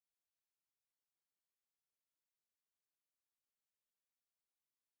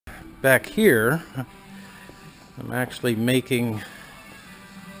back here, I'm actually making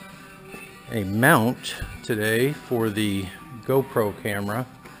a mount today for the GoPro camera.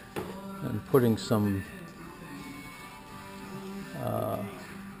 I'm putting some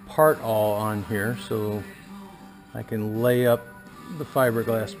part all on here so I can lay up the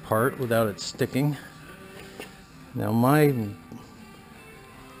fiberglass part without it sticking. Now my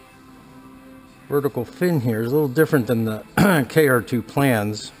vertical fin here is a little different than the KR2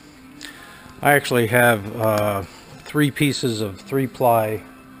 plans. I actually have 3 pieces of 3-ply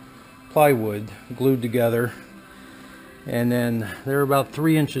plywood glued together, and then they're about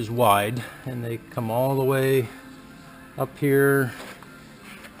 3 inches wide, and they come all the way up here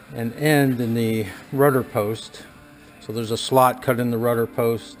and end in the rudder post. So there's a slot cut in the rudder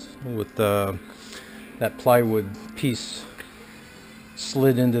post with that plywood piece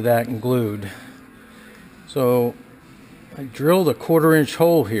slid into that and glued. So I drilled a 1/4 inch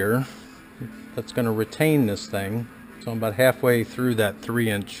hole here that's going to retain this thing. So I'm about halfway through that 3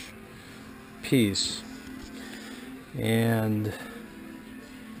 inch piece. And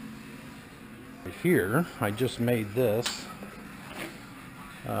here I just made this.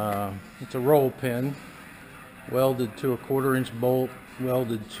 It's a roll pin welded to a 1/4 inch bolt,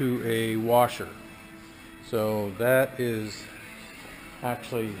 welded to a washer. So that is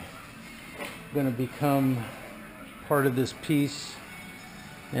actually going to become part of this piece,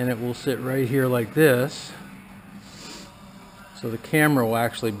 and it will sit right here like this. So the camera will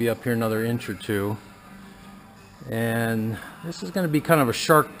actually be up here another inch or two, and this is going to be kind of a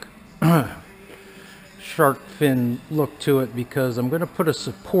shark fin look to it, because I'm going to put a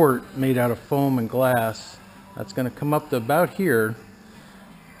support made out of foam and glass that's going to come up to about here.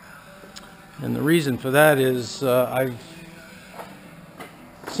 And the reason for that is I've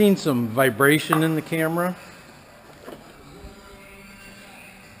seen some vibration in the camera.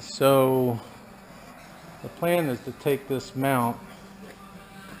 So the plan is to take this mount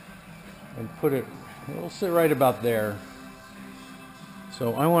and put it, it'll sit right about there.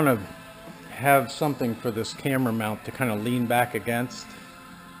 So I want to have something for this camera mount to kind of lean back against,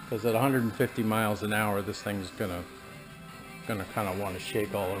 because at 150 miles an hour this thing's gonna kind of want to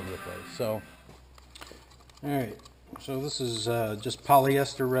shake all over the place. So alright, so this is just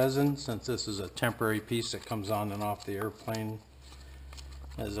polyester resin, since this is a temporary piece that comes on and off the airplane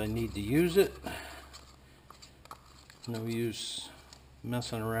as I need to use it. No use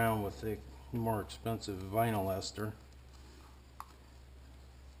messing around with the more expensive vinyl ester.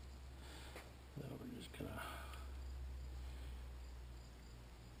 So we're just gonna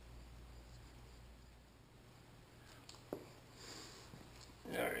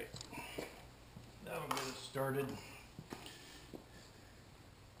alright, that'll get it started.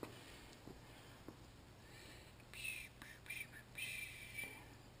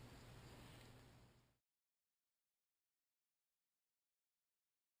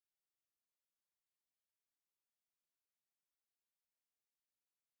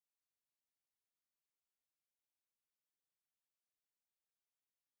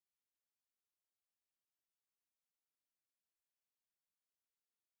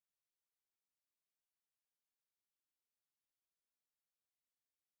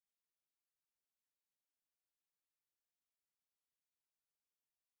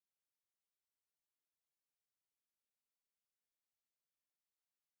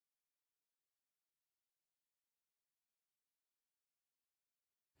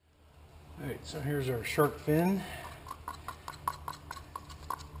 Alright, so here's our shark fin. I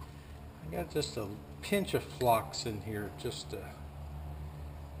got just a pinch of flux in here just to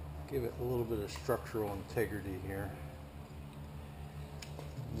give it a little bit of structural integrity here.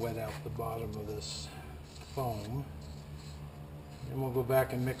 Wet out the bottom of this foam. And we'll go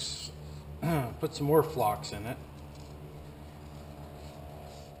back and mix, put some more flux in it.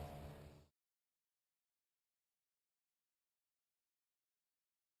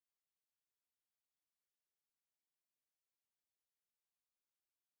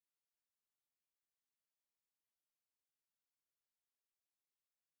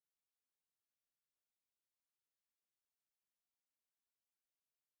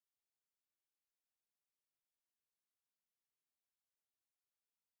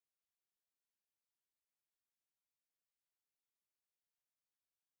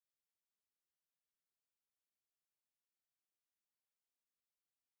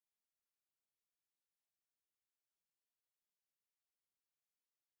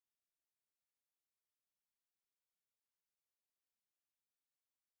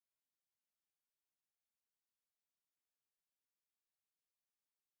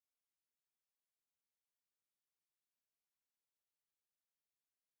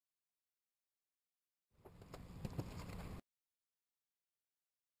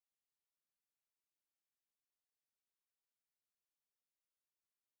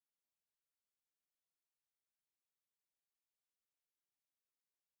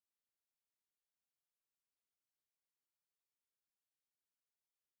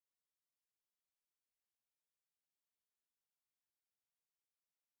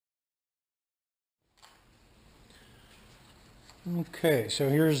 Okay, so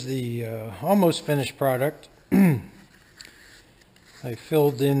here's the almost finished product. I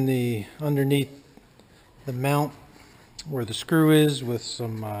filled in the underneath the mount where the screw is with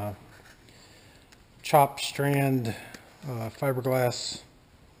some chopped strand fiberglass,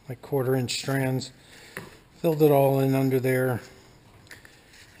 like 1/4-inch strands. Filled it all in under there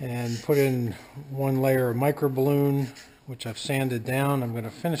and put in one layer of micro balloon, which I've sanded down. I'm going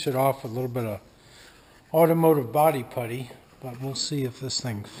to finish it off with a little bit of automotive body putty, but we'll see if this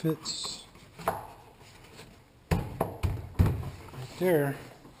thing fits. Right there.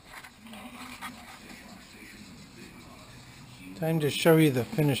 Time to show you the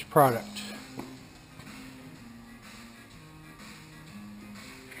finished product.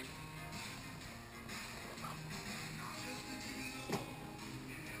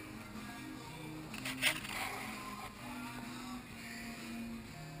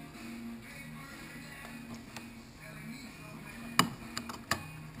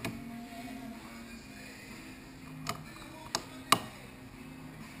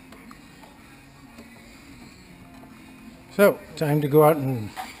 So, time to go out and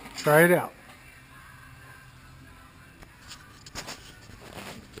try it out.